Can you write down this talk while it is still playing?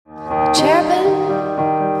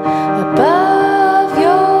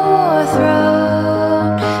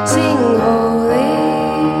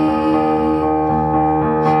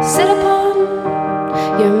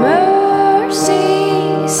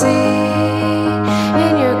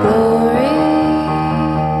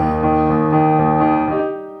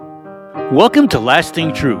Welcome to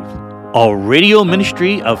Lasting Truth, a radio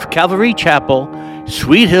ministry of Calvary Chapel,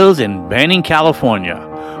 Sweet Hills in Banning, California,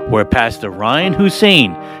 where Pastor Ryan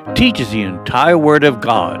Hussein teaches the entire Word of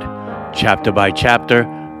God, chapter by chapter,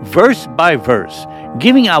 verse by verse,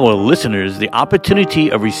 giving our listeners the opportunity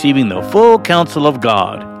of receiving the full counsel of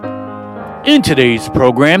God. In today's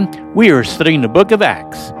program, we are studying the book of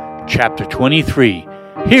Acts, chapter 23.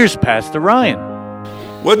 Here's Pastor Ryan.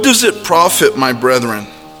 What does it profit, my brethren,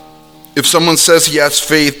 if someone says he has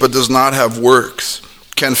faith but does not have works?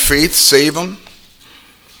 Can faith save him?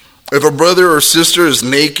 If a brother or sister is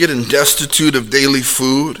naked and destitute of daily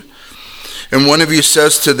food, and one of you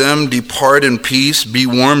says to them, "Depart in peace, be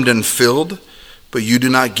warmed and filled," but you do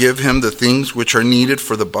not give him the things which are needed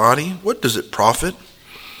for the body, what does it profit?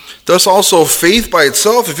 Thus also faith by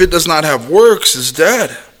itself, if it does not have works, is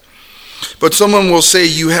dead. But someone will say,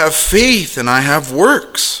 "You have faith and I have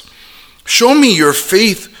works. Show me your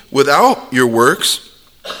faith without your works,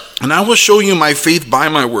 and I will show you my faith by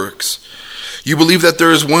my works. You believe that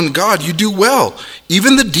there is one God, you do well.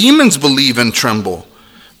 Even the demons believe and tremble.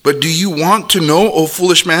 But do you want to know, O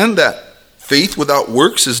foolish man, that faith without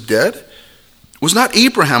works is dead? Was not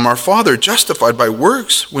Abraham our father justified by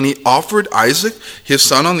works when he offered Isaac his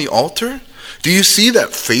son on the altar? Do you see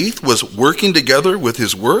that faith was working together with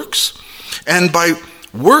his works? And by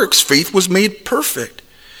works faith was made perfect.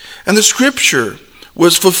 And the scripture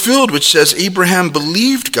was fulfilled, which says, Abraham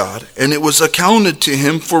believed God, and it was accounted to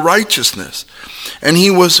him for righteousness. And he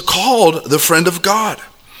was called the friend of God.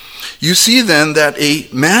 You see then that a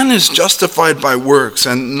man is justified by works,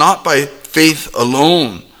 and not by faith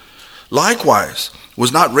alone. Likewise,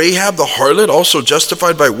 was not Rahab the harlot also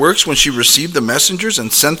justified by works when she received the messengers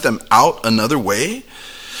and sent them out another way?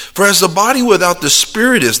 For as the body without the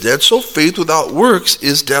spirit is dead, so faith without works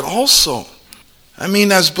is dead also. I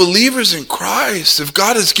mean, as believers in Christ, if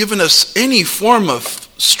God has given us any form of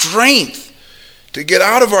strength to get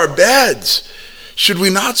out of our beds, should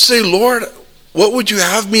we not say, Lord, what would you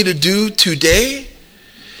have me to do today?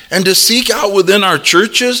 And to seek out within our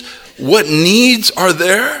churches what needs are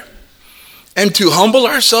there? And to humble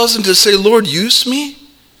ourselves and to say, Lord, use me?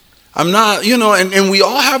 I'm not, and we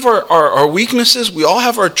all have our weaknesses. We all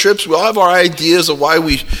have our trips. We all have our ideas of why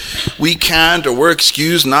we can't, or we're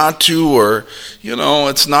excused not to, or,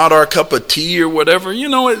 it's not our cup of tea or whatever.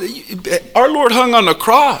 Our Lord hung on the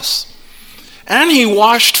cross and he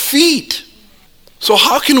washed feet. So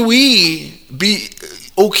how can we be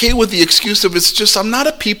okay with the excuse of I'm not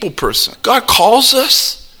a people person? God calls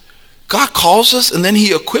us and then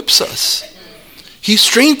he equips us. He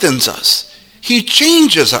strengthens us. He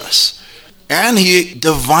changes us, and he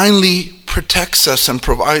divinely protects us and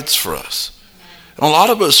provides for us. And a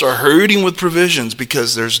lot of us are hurting with provisions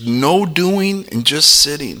because there's no doing and just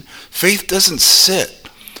sitting. Faith doesn't sit.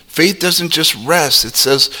 Faith doesn't just rest. It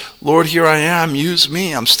says, Lord, here I am, use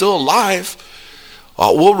me. I'm still alive.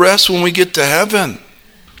 We'll rest when we get to heaven.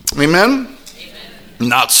 Amen?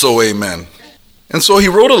 Not so amen. And so he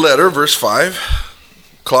wrote a letter, verse 5.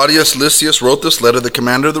 Claudius Lysias wrote this letter, the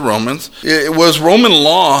commander of the Romans. It was Roman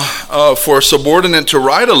law for a subordinate to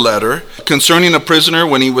write a letter concerning a prisoner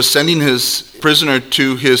when he was sending his prisoner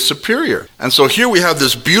to his superior. And so here we have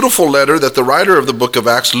this beautiful letter that the writer of the book of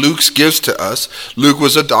Acts, Luke, gives to us. Luke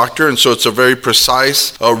was a doctor, and so it's a very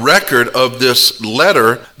precise record of this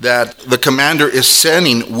letter that the commander is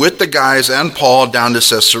sending with the guys and Paul down to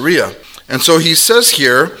Caesarea. And so he says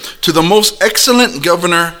here, to the most excellent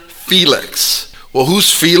governor Felix. Well,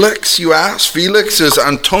 who's Felix, you ask? Felix is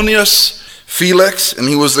Antonius Felix, and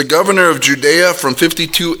he was the governor of Judea from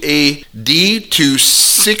 52 AD to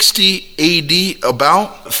 60 AD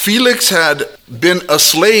about. Felix had been a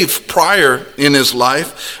slave prior in his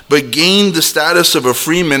life, but gained the status of a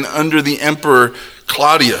freeman under the emperor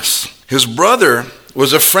Claudius. His brother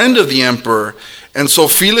was a friend of the emperor, and so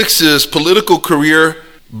Felix's political career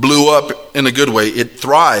blew up in a good way. It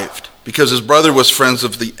thrived because his brother was friends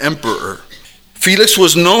of the emperor. Felix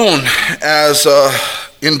was known as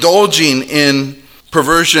indulging in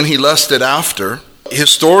perversion he lusted after.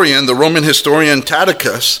 The Roman historian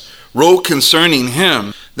Tacitus, wrote concerning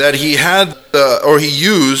him that he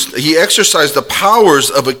exercised the powers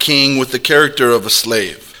of a king with the character of a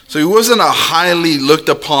slave. So he wasn't a highly looked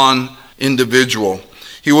upon individual.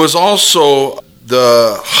 He was also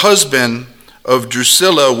the husband of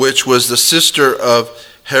Drusilla, which was the sister of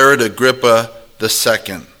Herod Agrippa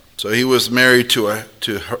II. So he was married to a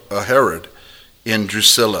Herod in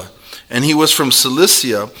Drusilla. And he was from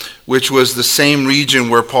Cilicia, which was the same region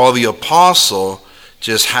where Paul the Apostle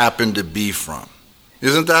just happened to be from.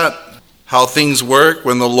 Isn't that how things work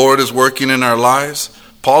when the Lord is working in our lives?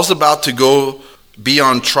 Paul's about to go be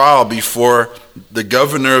on trial before the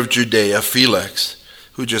governor of Judea, Felix,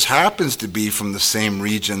 who just happens to be from the same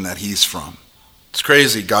region that he's from. It's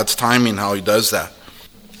crazy, God's timing, how he does that.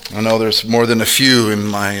 I know there's more than a few in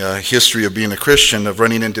my history of being a Christian, of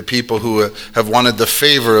running into people who have wanted the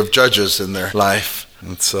favor of judges in their life.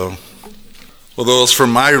 And so, well, those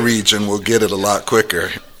from my region will get it a lot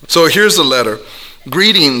quicker. So here's the letter.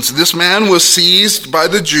 Greetings. This man was seized by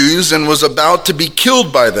the Jews and was about to be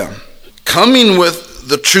killed by them. Coming with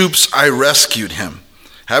the troops, I rescued him,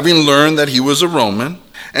 having learned that he was a Roman.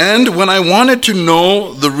 And when I wanted to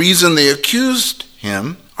know the reason they accused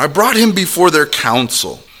him, I brought him before their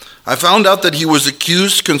council. I found out that he was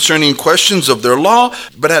accused concerning questions of their law,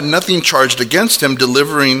 but had nothing charged against him,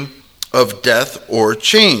 delivering of death or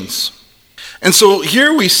chains. And so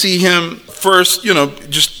here we see him first,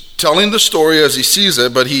 just telling the story as he sees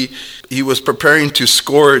it, but he was preparing to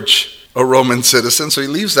scourge a Roman citizen, so he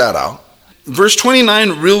leaves that out. Verse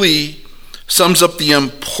 29 really sums up the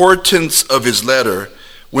importance of his letter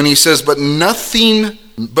when he says, but nothing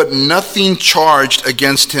charged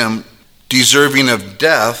against him deserving of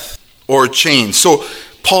death or chains. So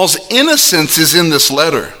Paul's innocence is in this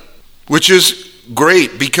letter, which is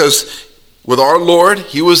great because with our Lord,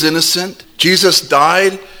 he was innocent. Jesus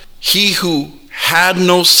died. He who had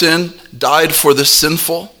no sin died for the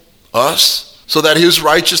sinful, us, so that his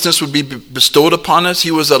righteousness would be bestowed upon us.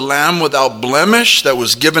 He was a lamb without blemish that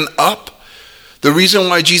was given up. The reason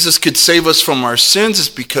why Jesus could save us from our sins is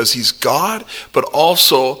because he's God, but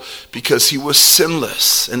also because he was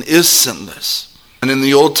sinless and is sinless. And in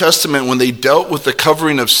the Old Testament, when they dealt with the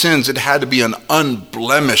covering of sins, it had to be an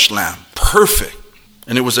unblemished lamb, perfect.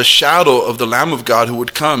 And it was a shadow of the Lamb of God who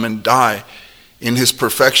would come and die in his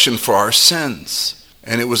perfection for our sins.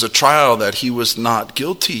 And it was a trial that he was not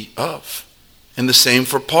guilty of. And the same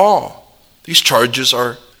for Paul. These charges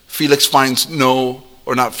are, Felix finds no,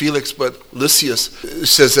 or not Felix, but Lysias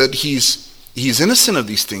says that he's innocent of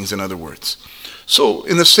these things, in other words. So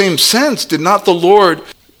in the same sense, did not the Lord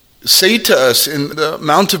say to us in the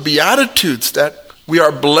Mount of Beatitudes that we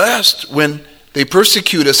are blessed when they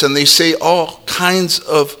persecute us and they say all kinds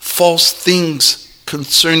of false things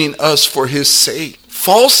concerning us for his sake?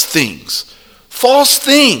 False things. False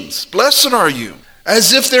things. Blessed are you.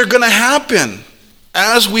 As if they're going to happen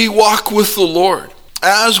as we walk with the Lord.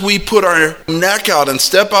 As we put our neck out and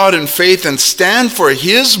step out in faith and stand for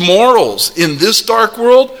his morals in this dark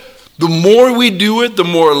world, the more we do it, the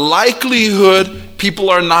more likelihood people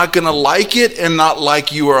are not going to like it and not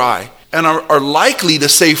like you or I. And are likely to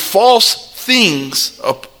say false things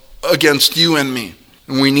up against you and me.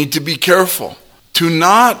 And we need to be careful to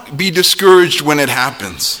not be discouraged when it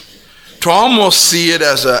happens. To almost see it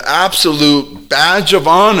as an absolute badge of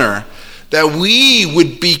honor that we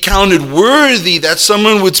would be counted worthy that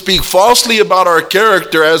someone would speak falsely about our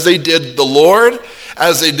character as they did the Lord,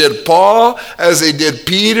 as they did Paul, as they did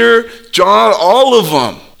Peter, John, all of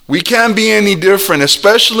them. We can't be any different,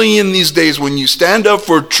 especially in these days when you stand up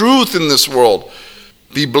for truth in this world.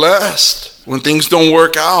 Be blessed. When things don't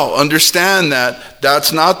work out, understand that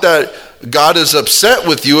that's not that God is upset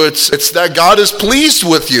with you, it's that God is pleased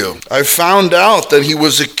with you. I found out that he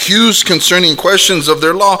was accused concerning questions of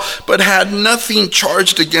their law, but had nothing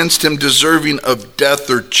charged against him deserving of death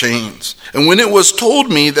or chains. And when it was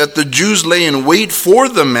told me that the Jews lay in wait for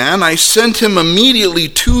the man, I sent him immediately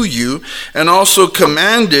to you, and also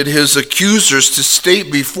commanded his accusers to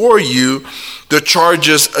state before you the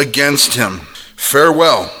charges against him.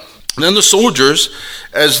 Farewell. And then the soldiers,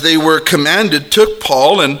 as they were commanded, took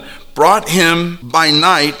Paul and brought him by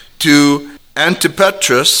night to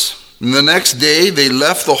Antipatris. And the next day they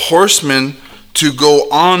left the horsemen to go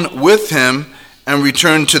on with him and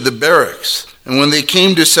returned to the barracks. And when they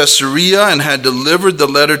came to Caesarea and had delivered the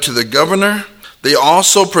letter to the governor, they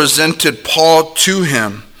also presented Paul to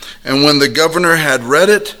him. And when the governor had read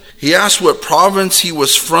it, he asked what province he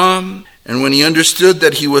was from. And when he understood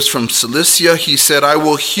that he was from Cilicia, he said, I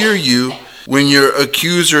will hear you when your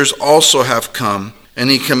accusers also have come. And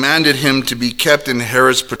he commanded him to be kept in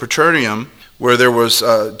Herod's praetorium, where there was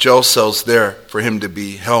jail cells there for him to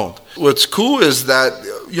be held. What's cool is that,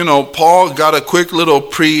 Paul got a quick little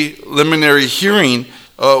preliminary hearing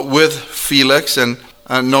with Felix, and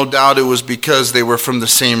No doubt it was because they were from the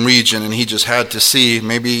same region and he just had to see,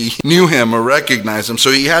 maybe he knew him or recognized him.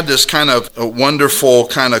 So he had this kind of a wonderful,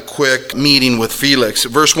 kind of quick meeting with Felix.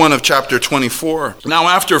 Verse 1 of chapter 24. Now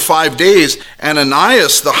after 5 days,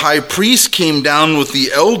 Ananias the high priest came down with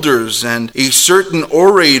the elders and a certain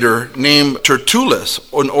orator named Tertullus,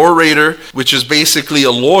 an orator which is basically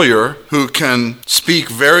a lawyer who can speak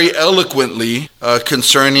very eloquently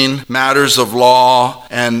concerning matters of law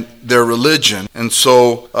and their religion. And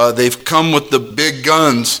so they've come with the big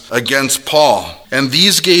guns against Paul. And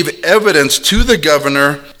these gave evidence to the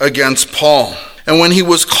governor against Paul. And when he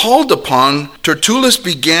was called upon, Tertullus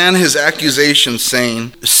began his accusation,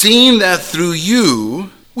 saying, "Seeing that through you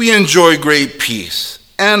we enjoy great peace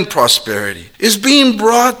and prosperity is being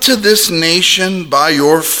brought to this nation by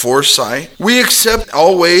your foresight, we accept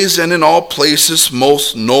always and in all places,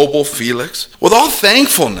 most noble Felix, with all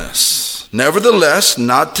thankfulness. Nevertheless,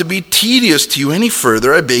 not to be tedious to you any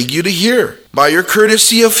further, I beg you to hear, by your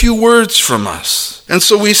courtesy, a few words from us." And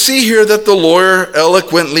so we see here that the lawyer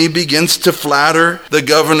eloquently begins to flatter the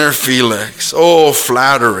governor Felix. Oh,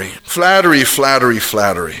 flattery. Flattery, flattery,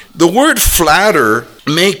 flattery. The word flatter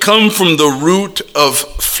may come from the root of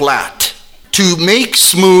flat. To make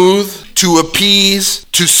smooth, to appease,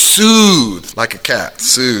 to soothe, like a cat,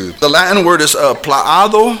 soothe. The Latin word is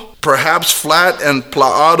plaado. Perhaps flat and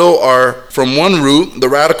plaado are from one root, the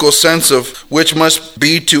radical sense of which must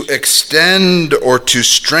be to extend or to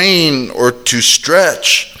strain or to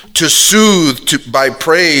stretch, to soothe by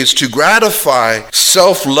praise, to gratify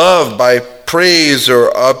self-love by praise or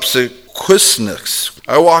obsequiousness.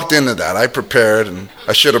 I walked into that. I prepared, and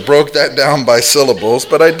I should have broke that down by syllables,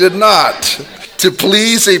 but I did not. To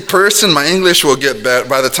please a person, my English will get better.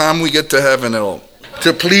 By the time we get to heaven,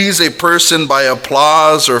 to please a person by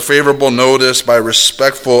applause or favorable notice, by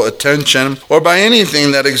respectful attention, or by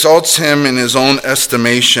anything that exalts him in his own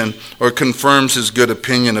estimation or confirms his good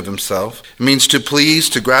opinion of himself. It means to please,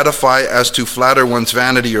 to gratify as to flatter one's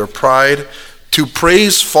vanity or pride, to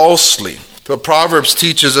praise falsely. The Proverbs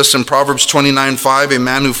teaches us in Proverbs 29:5, a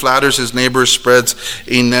man who flatters his neighbor spreads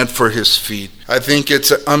a net for his feet. I think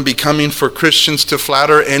it's unbecoming for Christians to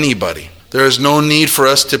flatter anybody. There is no need for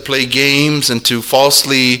us to play games and to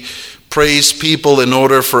falsely praise people in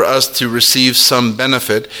order for us to receive some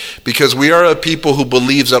benefit, because we are a people who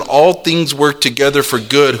believes that all things work together for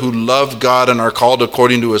good, who love God and are called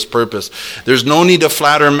according to his purpose. There's no need to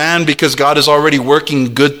flatter man because God is already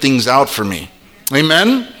working good things out for me.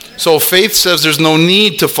 Amen? So faith says there's no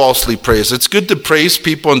need to falsely praise. It's good to praise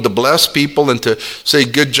people and to bless people and to say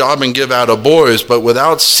good job and give out attaboys, but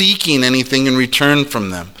without seeking anything in return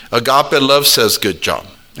from them. Agape love says good job.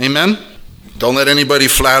 Amen? Don't let anybody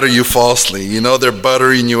flatter you falsely. You know they're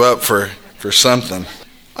buttering you up for something.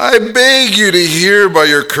 I beg you to hear by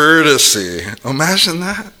your courtesy. Imagine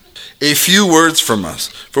that. A few words from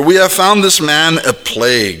us. For we have found this man a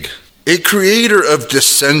plague, a creator of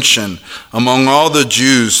dissension among all the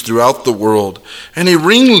Jews throughout the world, and a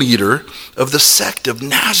ringleader of the sect of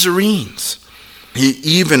Nazarenes. He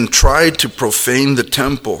even tried to profane the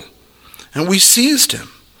temple, and we seized him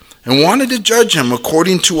and wanted to judge him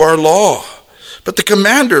according to our law. But the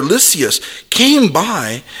commander, Lysias, came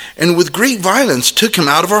by and with great violence took him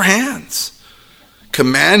out of our hands,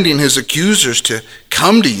 commanding his accusers to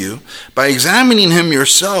come to you. By examining him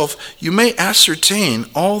yourself, you may ascertain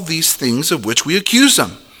all these things of which we accuse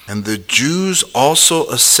him. And the Jews also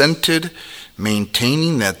assented,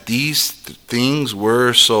 maintaining that these things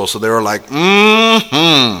were so. So they were like,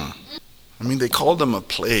 I mean, they called him a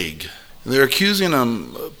plague. They're accusing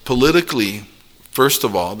him politically, first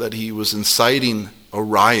of all, that he was inciting a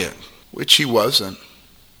riot, which he wasn't.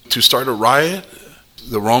 To start a riot,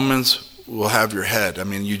 the Romans will have your head. I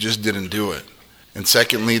mean, you just didn't do it. And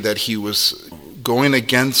secondly, that he was going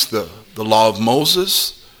against the law of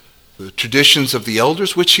Moses, the traditions of the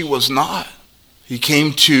elders, which he was not. He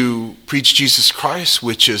came to preach Jesus Christ,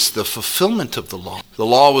 which is the fulfillment of the law. The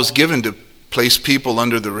law was given to place people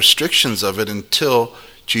under the restrictions of it until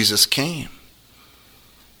Jesus came.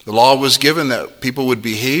 The law was given that people would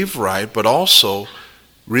behave right, but also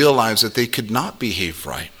realize that they could not behave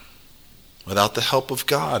right without the help of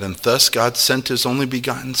God. And thus God sent his only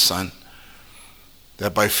begotten Son,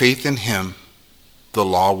 that by faith in him, the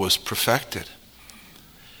law was perfected.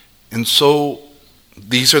 And so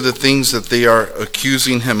these are the things that they are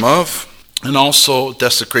accusing him of. And also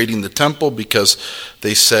desecrating the temple, because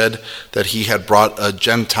they said that he had brought a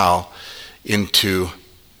Gentile into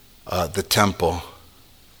the temple.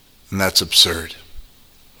 And that's absurd.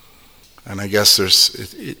 And I guess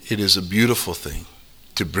it is a beautiful thing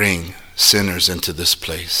to bring sinners into this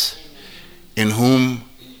place, in whom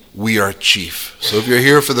we are chief. So if you're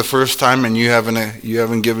here for the first time and you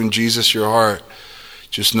haven't given Jesus your heart,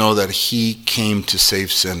 just know that he came to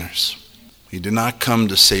save sinners. He did not come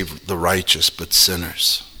to save the righteous, but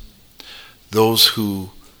sinners. Those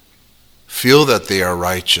who feel that they are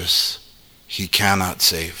righteous, he cannot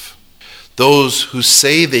save. Those who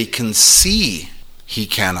say they can see, he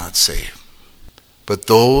cannot save. But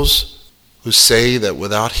those who say that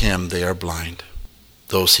without him they are blind,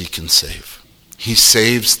 those he can save. He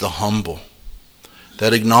saves the humble.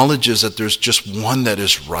 That acknowledges that there's just one that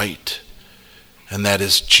is right, and that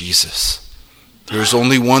is Jesus. There is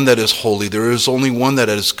only one that is holy. There is only one that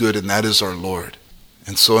is good, and that is our Lord.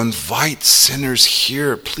 And so invite sinners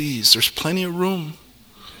here, please. There's plenty of room.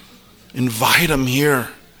 Invite them here.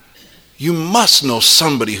 You must know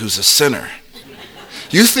somebody who's a sinner.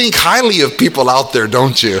 You think highly of people out there,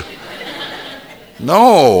 don't you?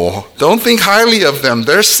 No, don't think highly of them.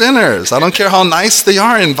 They're sinners. I don't care how nice they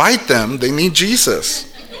are. Invite them. They need Jesus.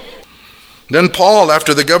 Then Paul,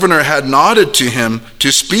 after the governor had nodded to him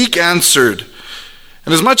to speak, answered,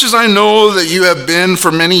 "And as much as I know that you have been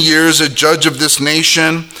for many years a judge of this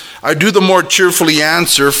nation, I do the more cheerfully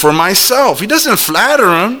answer for myself." He doesn't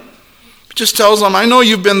flatter him. He just tells him, "I know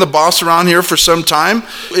you've been the boss around here for some time.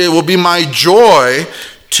 It will be my joy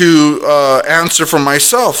to answer for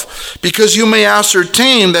myself, because you may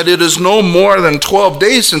ascertain that it is no more than 12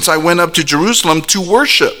 days since I went up to Jerusalem to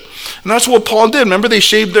worship." And that's what Paul did. Remember, they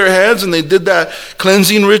shaved their heads and they did that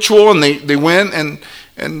cleansing ritual, and they went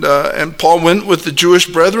and Paul went with the Jewish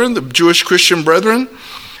brethren, the Jewish Christian brethren,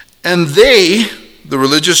 and they, the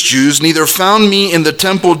religious Jews, neither found me in the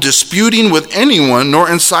temple disputing with anyone, nor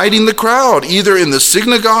inciting the crowd, either in the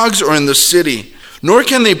synagogues or in the city. Nor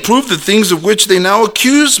can they prove the things of which they now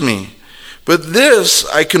accuse me. But this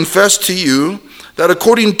I confess to you, that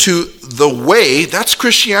according to the way, that's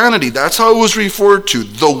Christianity, that's how it was referred to,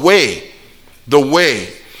 the way.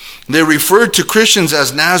 They referred to Christians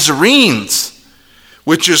as Nazarenes,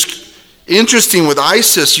 which is interesting with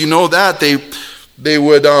ISIS. You know that they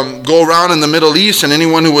would go around in the Middle East, and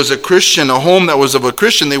anyone who was a Christian, a home that was of a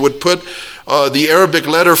Christian, they would put the Arabic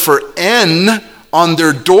letter for N on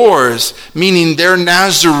their doors, meaning they're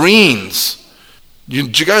Nazarenes.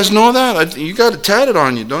 Did you guys know that? You got it tatted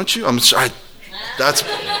on you, don't you? I'm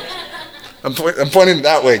pointing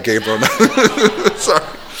that way, Gabriel. Sorry.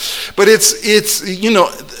 But it's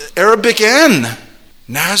Arabic N,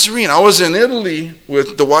 Nazarene. I was in Italy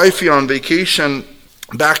with the wifey on vacation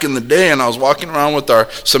back in the day, and I was walking around with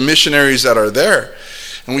some missionaries that are there,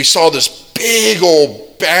 and we saw this big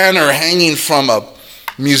old banner hanging from a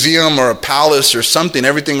museum or a palace or something.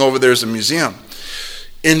 Everything over there is a museum.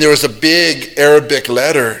 And there was a big Arabic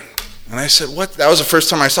letter. And I said, "What?" That was the first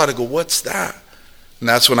time I saw it. I go, "What's that?" And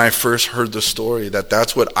that's when I first heard the story,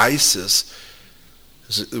 that's what ISIS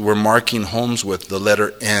were marking homes with, the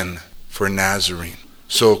letter N for Nazarene.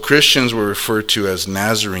 So Christians were referred to as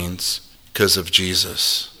Nazarenes because of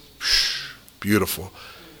Jesus. Beautiful.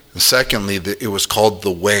 And secondly, it was called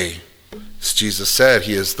the way. As Jesus said,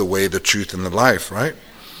 he is the way, the truth, and the life, right?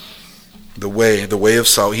 The way of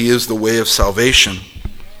he is the way of salvation.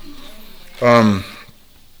 But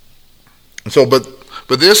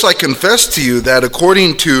this I confess to you, that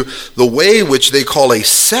according to the way which they call a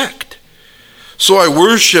sect, so I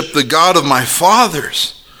worship the God of my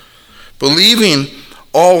fathers, believing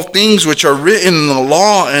all things which are written in the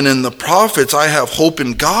law and in the prophets. I have hope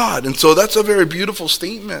in God. And so that's a very beautiful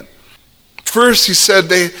statement. First, he said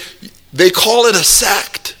they call it a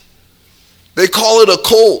sect. They call it a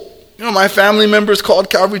cult. My family members called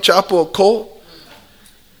Calvary Chapel a cult.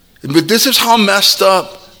 But this is how messed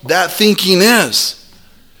up that thinking is.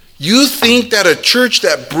 You think that a church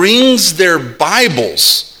that brings their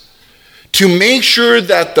Bibles to make sure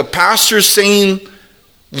that the pastor's saying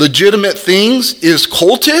legitimate things is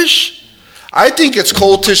cultish? I think it's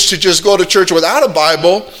cultish to just go to church without a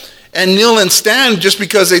Bible and kneel and stand just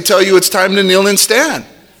because they tell you it's time to kneel and stand.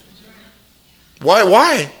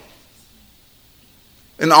 Why?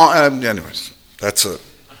 And anyways, that's a...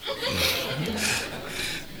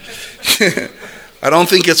 I don't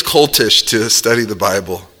think it's cultish to study the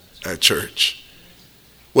Bible at church.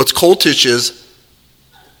 What's cultish is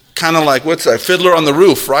kind of like, what's that, Fiddler on the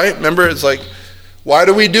Roof, right? Remember, it's like, why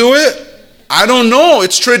do we do it? I don't know.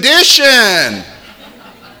 It's tradition.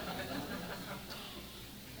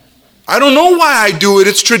 I don't know why I do it.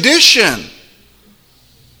 It's tradition.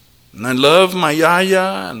 And I love my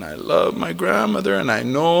yaya, and I love my grandmother, and I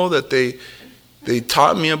know that they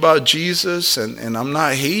taught me about Jesus, and I'm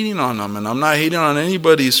not hating on them, and I'm not hating on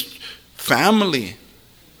anybody's family.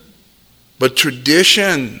 But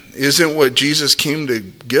tradition isn't what Jesus came to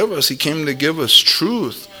give us. He came to give us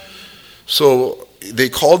truth. So they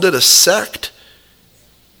called it a sect.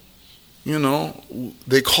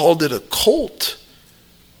 They called it a cult.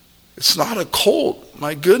 It's not a cult.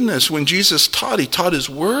 My goodness, when Jesus taught, he taught his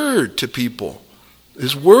word to people.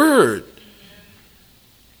 His word.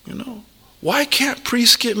 Why can't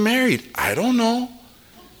priests get married? I don't know.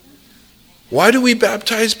 Why do we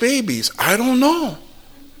baptize babies? I don't know.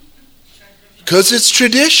 Because it's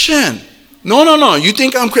tradition. No. You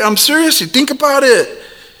think I'm serious? You think about it.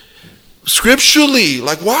 Scripturally,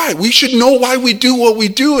 why? We should know why we do what we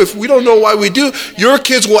do. If we don't know why we do, your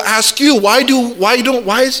kids will ask you, why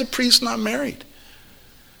is the priest not married?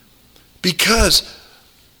 Because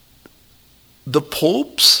the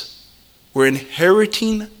popes were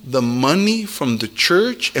inheriting the money from the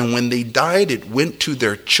church, and when they died, it went to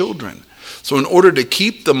their children. So in order to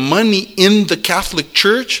keep the money in the Catholic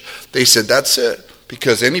Church, they said, that's it.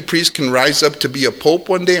 Because any priest can rise up to be a pope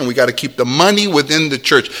one day, and we got to keep the money within the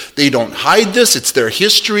church. They don't hide this. It's their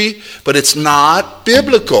history, but it's not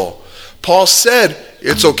biblical. Paul said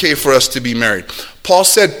it's okay for us to be married. Paul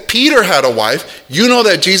said Peter had a wife. You know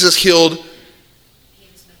that Jesus healed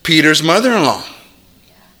Peter's mother-in-law.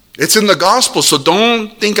 It's in the gospel, so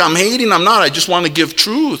don't think I'm hating. I'm not. I just want to give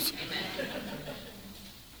truth.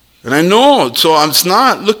 And I know, so it's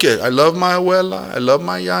not, look at, I love my abuela, I love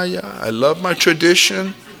my yaya, I love my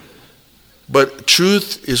tradition. But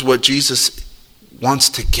truth is what Jesus wants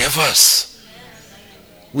to give us.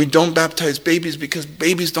 We don't baptize babies because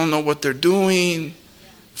babies don't know what they're doing.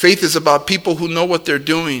 Faith is about people who know what they're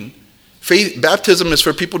doing. Baptism is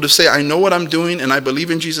for people to say, I know what I'm doing and I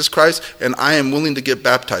believe in Jesus Christ and I am willing to get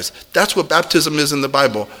baptized. That's what baptism is in the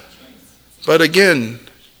Bible. But again,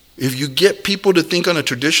 if you get people to think on a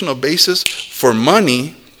traditional basis for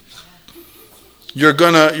money, you're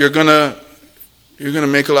gonna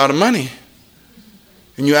make a lot of money.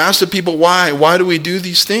 And you ask the people why do we do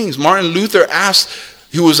these things? Martin Luther asked,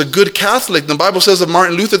 he was a good Catholic. The Bible says of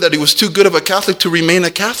Martin Luther that he was too good of a Catholic to remain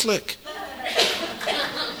a Catholic.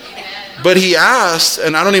 But he asked,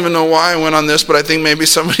 and I don't even know why I went on this, but I think maybe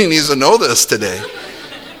somebody needs to know this today.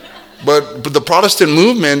 But the Protestant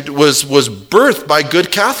movement was birthed by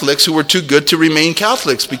good Catholics who were too good to remain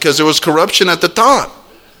Catholics because there was corruption at the top.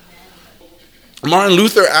 Martin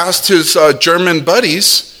Luther asked his German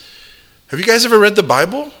buddies, have you guys ever read the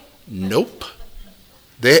Bible? Nope.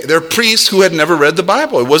 They're priests who had never read the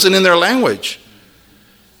Bible. It wasn't in their language.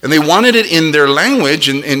 And they wanted it in their language,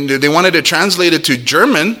 and they wanted to translate it to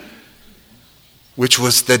German, which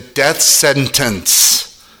was the death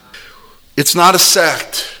sentence. It's not a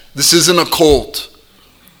sect. This isn't a cult.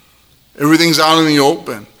 Everything's out in the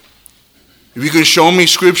open. If you can show me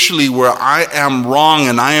scripturally where I am wrong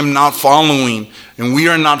and I am not following, and we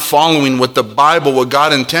are not following what the Bible, what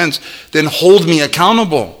God intends, then hold me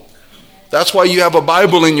accountable. That's why you have a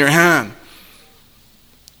Bible in your hand.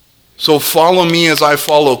 So follow me as I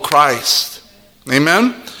follow Christ.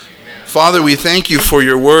 Amen? Father, we thank you for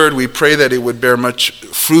your word. We pray that it would bear much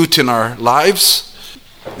fruit in our lives.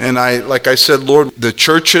 And like I said, Lord, the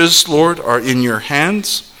churches, Lord, are in your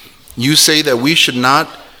hands. You say that we should not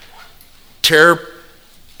tear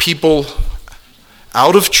people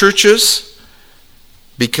out of churches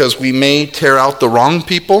because we may tear out the wrong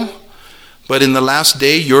people. But in the last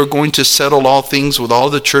day, you're going to settle all things with all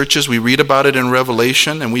the churches. We read about it in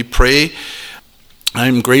Revelation, and we pray.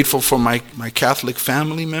 I'm grateful for my Catholic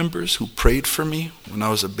family members who prayed for me when I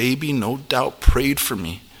was a baby, no doubt prayed for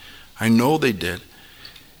me. I know they did.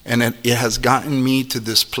 And it has gotten me to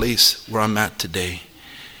this place where I'm at today.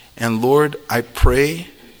 And Lord, I pray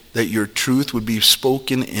that your truth would be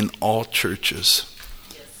spoken in all churches.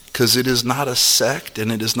 Because it is not a sect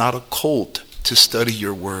and it is not a cult to study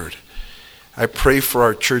your word. I pray for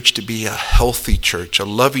our church to be a healthy church, a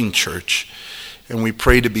loving church. And we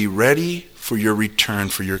pray to be ready for your return,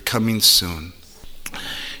 for your coming soon.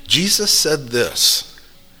 Jesus said this,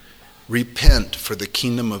 repent, for the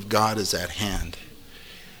kingdom of God is at hand.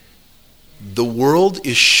 The world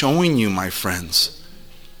is showing you, my friends,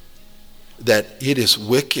 that it is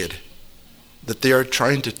wicked, that they are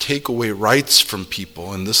trying to take away rights from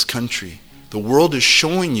people in this country. The world is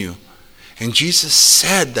showing you. And Jesus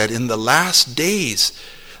said that in the last days,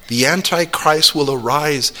 the Antichrist will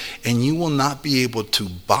arise and you will not be able to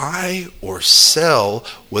buy or sell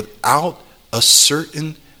without a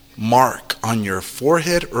certain mark on your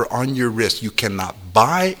forehead or on your wrist. You cannot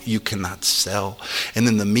buy, you cannot sell. And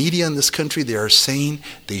in the media in this country, they are saying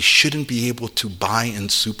they shouldn't be able to buy in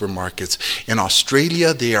supermarkets. In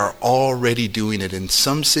Australia, they are already doing it. In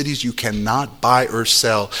some cities, you cannot buy or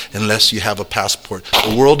sell unless you have a passport.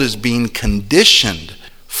 The world is being conditioned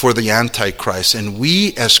for the Antichrist. And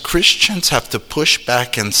we as Christians have to push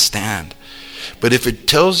back and stand. But if it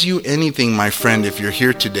tells you anything, my friend, if you're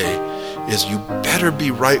here today, is you better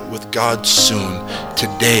be right with God soon,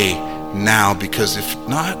 today, now, because if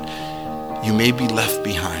not, you may be left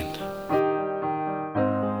behind.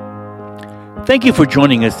 Thank you for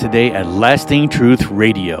joining us today at Lasting Truth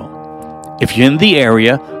Radio. If you're in the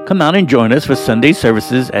area, come out and join us for Sunday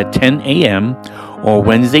services at 10 a.m. or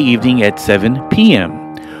Wednesday evening at 7 p.m.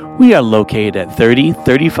 We are located at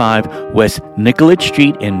 3035 West Nicollet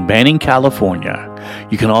Street in Banning, California.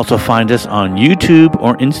 You can also find us on YouTube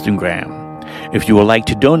or Instagram. If you would like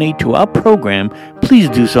to donate to our program, please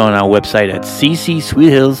do so on our website at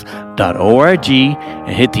ccsweethills.org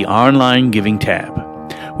and hit the online giving tab.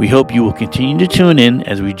 We hope you will continue to tune in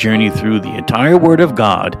as we journey through the entire Word of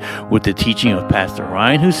God with the teaching of Pastor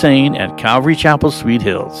Ryan Hussein at Calvary Chapel, Sweet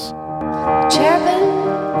Hills. Cherubim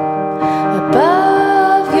above